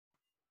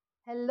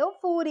Hello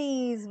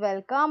foodies,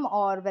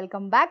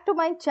 welcome back to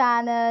my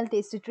channel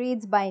Tasty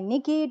Treats by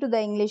Nikki to the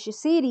English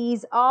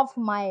series of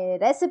my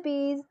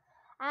recipes.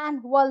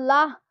 And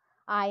voila,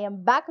 I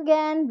am back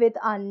again with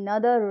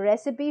another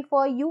recipe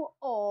for you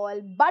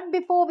all. But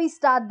before we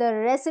start the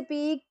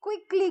recipe,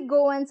 quickly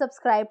go and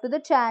subscribe to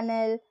the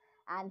channel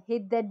and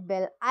hit that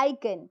bell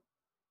icon.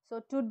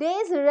 So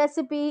today's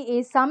recipe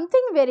is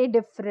something very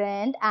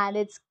different and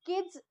it's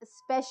kids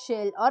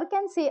special or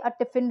can say a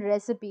tiffin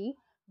recipe,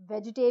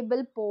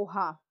 vegetable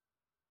poha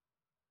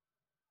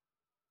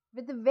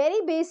with very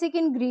basic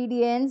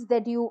ingredients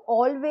that you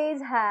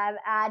always have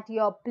at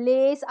your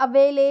place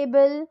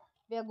available.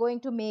 We are going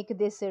to make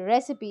this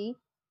recipe.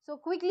 So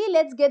quickly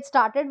let's get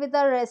started with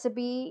our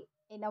recipe.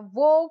 In a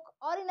wok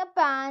or in a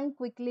pan,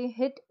 quickly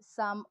hit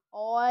some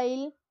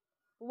oil.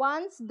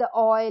 Once the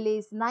oil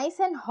is nice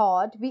and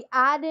hot, we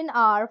add in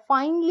our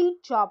finely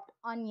chopped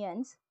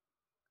onions.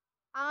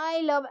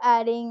 I love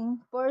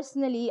adding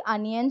personally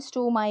onions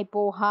to my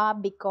poha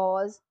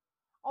because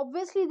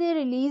obviously they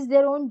release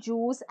their own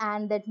juice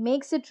and that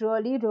makes it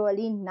really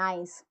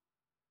nice.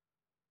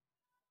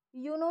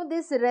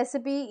 This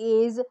recipe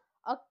is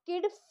a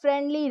kid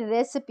friendly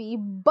recipe,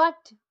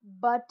 but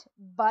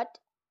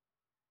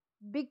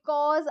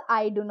because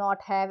I do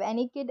not have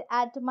any kid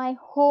at my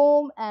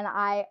home and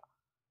I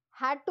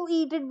had to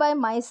eat it by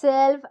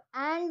myself,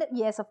 and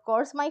yes, of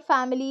course, my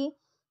family.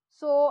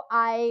 So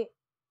I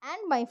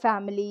and my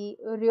family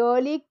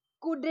really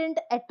couldn't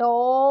at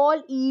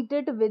all eat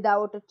it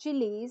without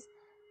chilies.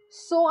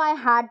 So I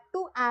had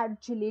to add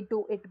chili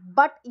to it.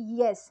 But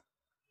yes,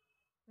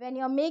 when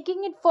you're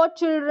making it for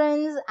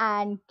children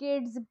and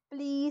kids,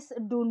 please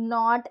do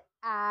not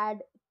add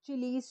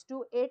chilies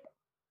to it.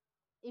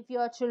 If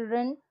your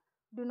children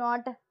do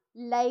not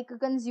like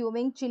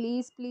consuming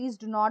chilies, please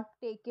do not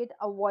take it,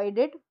 avoid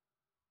it.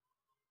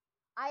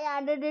 I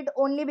added it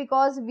only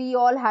because we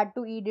all had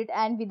to eat it,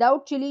 and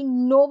without chili,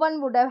 no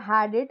one would have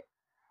had it.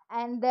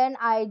 And then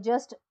I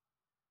just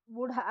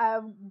would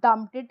have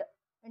dumped it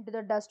into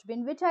the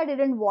dustbin, which I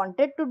didn't want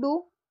it to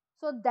do.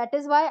 So that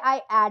is why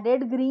I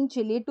added green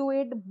chili to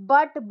it.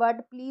 But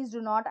please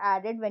do not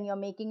add it when you're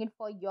making it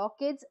for your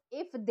kids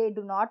if they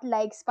do not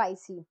like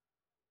spicy.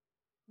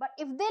 But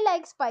if they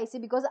like spicy,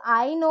 because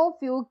I know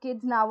few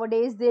kids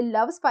nowadays they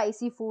love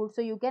spicy food,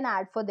 so you can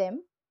add for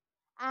them.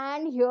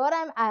 And here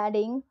I'm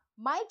adding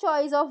my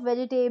choice of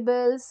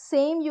vegetables.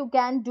 Same you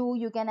can do,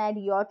 you can add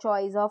your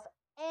choice of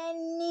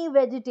any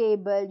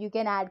vegetable. You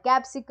can add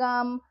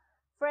capsicum,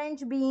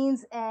 french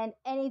beans and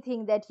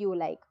anything that you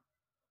like.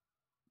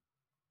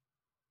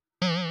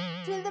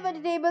 Till the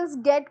vegetables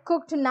get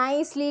cooked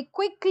nicely,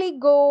 quickly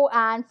go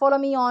and follow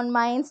me on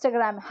my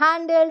Instagram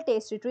handle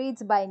Tasty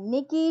Treats by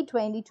Nikki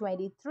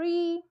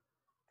 2023.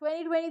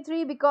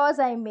 2023 because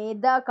I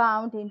made the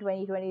account in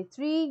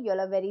 2023. You're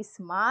a very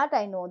smart,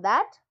 I know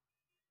that.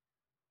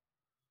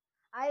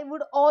 I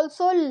would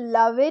also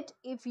love it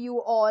if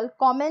you all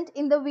comment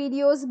in the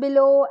videos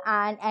below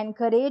and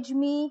encourage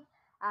me,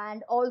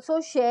 and also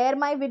share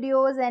my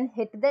videos and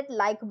hit that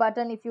like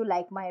button if you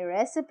like my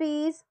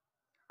recipes.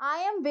 I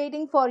am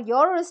waiting for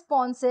your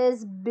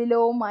responses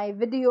below my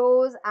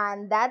videos,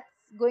 and that's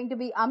going to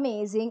be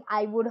amazing.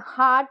 I would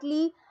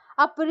heartily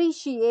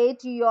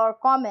appreciate your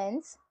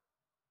comments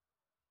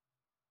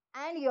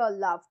and your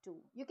love too.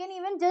 You can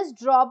even just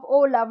drop, oh,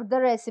 loved the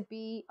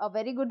recipe, a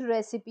very good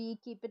recipe,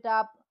 keep it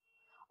up.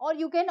 Or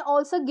you can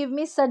also give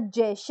me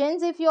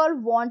suggestions if you all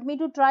want me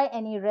to try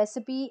any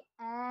recipe,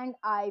 and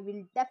I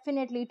will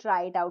definitely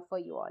try it out for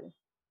you all.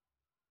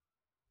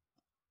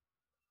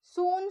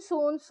 Soon,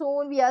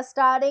 we are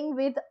starting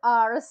with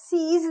our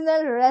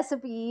seasonal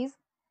recipes.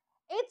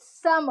 It's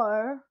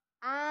summer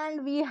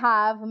and we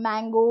have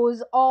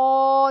mangoes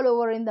all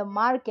over in the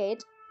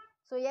market.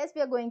 So, yes,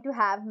 we are going to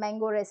have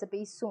mango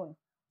recipes soon.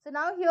 So,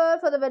 now here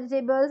for the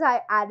vegetables,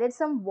 I added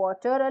some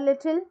water a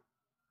little,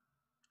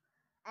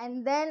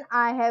 and then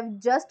I have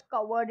just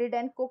covered it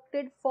and cooked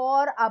it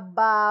for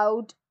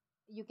about,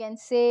 you can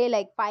say,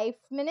 like 5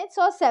 minutes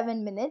or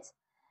 7 minutes,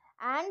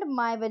 and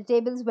my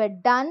vegetables were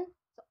done.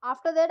 So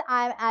after that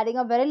I am adding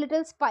a very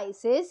little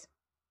spices.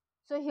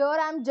 So here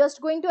I am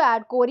just going to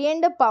add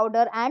coriander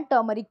powder and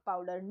turmeric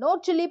powder, no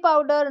chili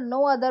powder,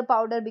 no other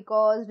powder,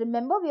 because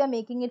remember we are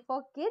making it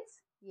for kids.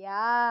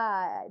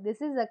 Yeah, this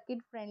is a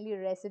kid friendly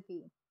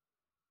recipe.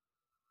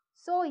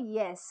 So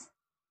yes,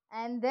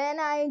 and then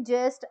I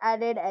just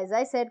added, as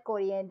I said,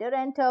 coriander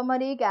and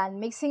turmeric and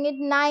mixing it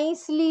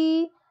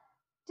nicely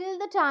till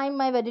the time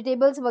my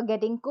vegetables were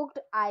getting cooked.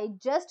 I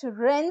just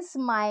rinse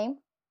my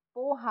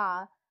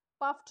poha,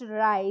 puffed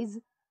rice,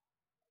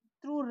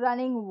 through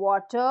running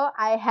water.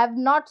 I have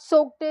not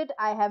soaked it,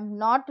 I have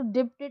not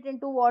dipped it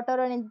into water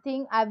or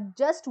anything. I've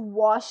just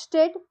washed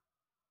it,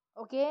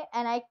 okay,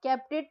 and I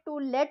kept it to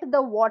let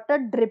the water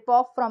drip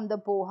off from the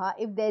poha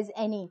if there's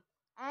any.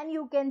 And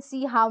you can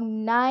see how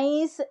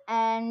nice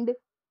and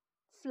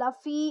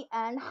fluffy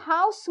and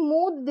how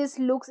smooth this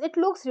looks. It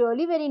looks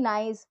really very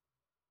nice.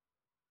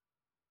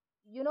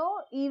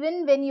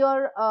 Even when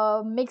you're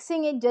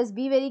mixing it, just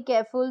be very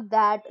careful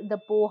that the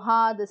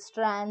poha, the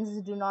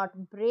strands do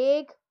not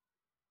break.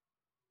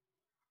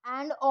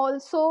 And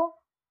also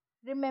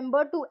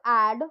remember to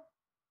add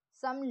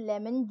some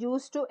lemon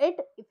juice to it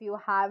if you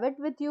have it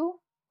with you.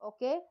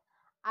 Okay,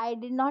 I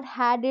did not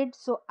had it,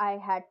 so I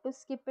had to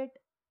skip it.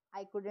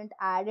 I couldn't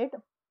add it.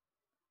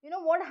 You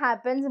know what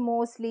happens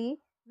mostly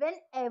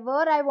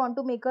whenever I want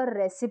to make a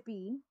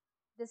recipe?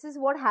 This is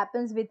what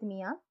happens with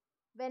me. Huh?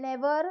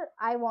 Whenever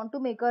I want to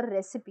make a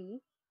recipe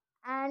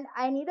and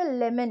I need a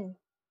lemon,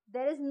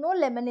 there is no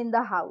lemon in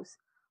the house.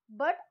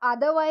 But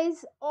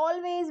otherwise,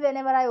 always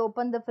whenever I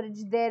open the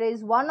fridge, there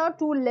is one or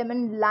two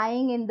lemon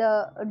lying in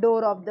the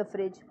door of the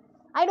fridge.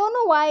 I don't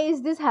know why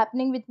is this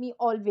happening with me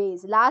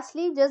always.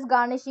 Lastly, just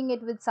garnishing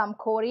it with some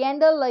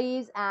coriander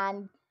leaves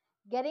and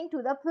getting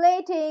to the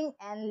plating,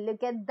 and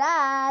look at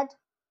that.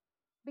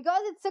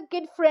 Because it's a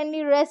kid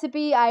friendly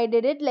recipe, I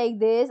did it like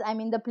this. I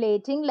mean the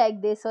plating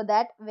like this, so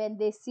that when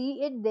they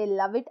see it they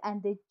love it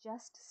and they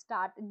just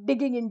start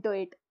digging into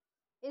it.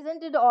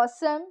 Isn't it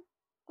awesome?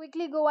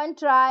 Quickly go and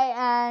try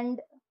and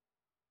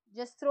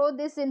just throw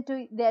this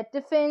into their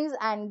tiffins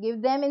and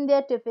give them in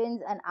their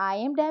tiffins, and I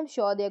am damn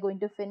sure they're going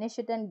to finish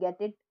it and get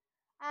it,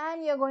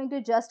 and you're going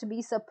to just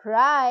be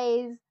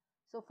surprised.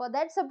 So for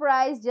that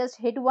surprise, just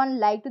hit one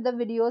like to the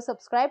video,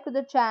 subscribe to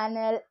the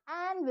channel,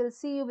 and we'll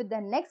see you with the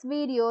next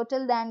video.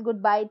 Till then,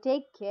 goodbye,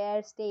 take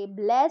care, stay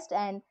blessed,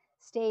 and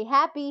stay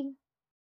happy.